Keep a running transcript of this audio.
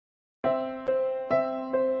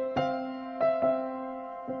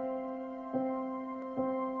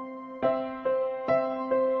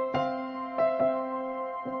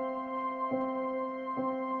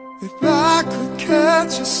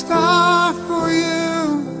catch a star for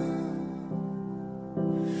you.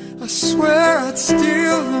 I swear I'd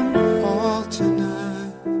steal them all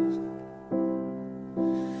tonight,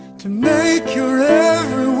 to make your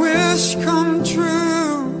every wish come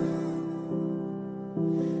true,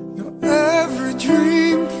 your every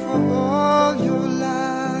dream for all your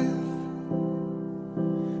life.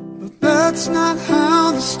 But that's not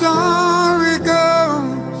how the story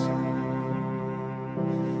goes.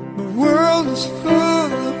 The world is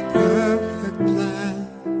full of perfect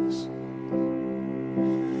plans.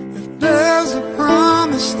 If there's a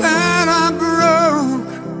promise that I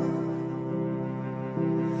broke,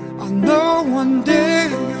 I know one day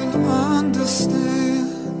you'll understand.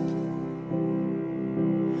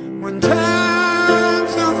 When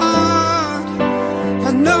times are hard,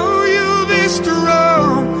 I know you'll be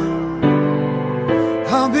strong.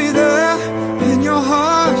 I'll be there in your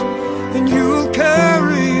heart, and you'll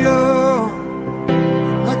carry on.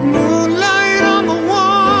 Like moonlight on the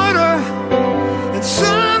water and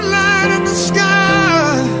sunlight in the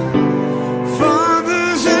sky.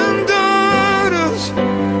 Fathers and daughters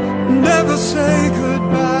never say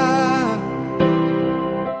goodbye.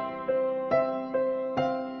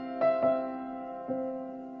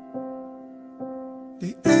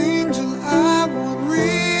 The angel I would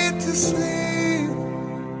read to sleep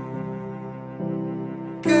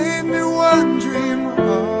gave me one dream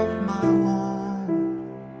of my own.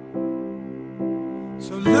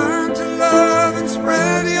 So learn to love and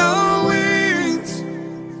spread your wings,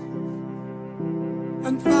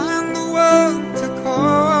 and find the world to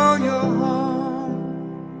call your home.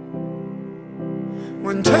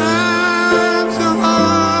 When times are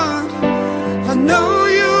hard, I know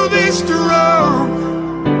you'll be strong.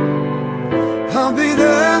 I'll be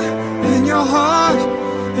there in your heart,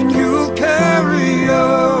 and you'll carry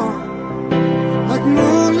on. Like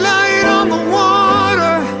moonlight on the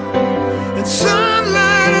water and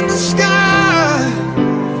sunlight in the sky.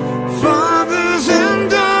 Fathers and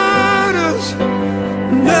daughters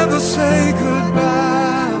never say goodbye.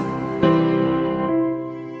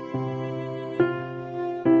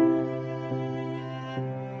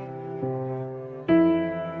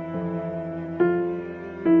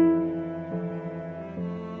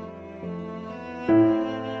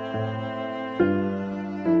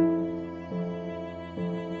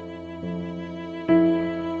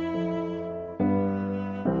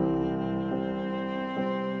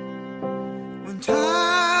 When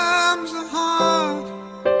times are hard,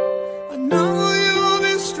 I know you'll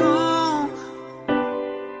be strong.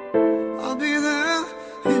 I'll be there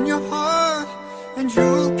in your heart, and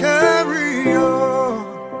you'll carry on.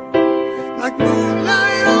 Like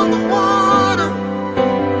moonlight on the water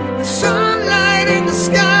and sunlight in the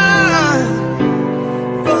sky.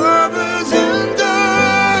 Fathers and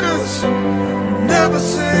daughters never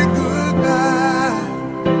say goodbye.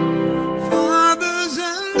 Fathers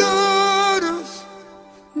and daughters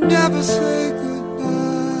never say goodbye.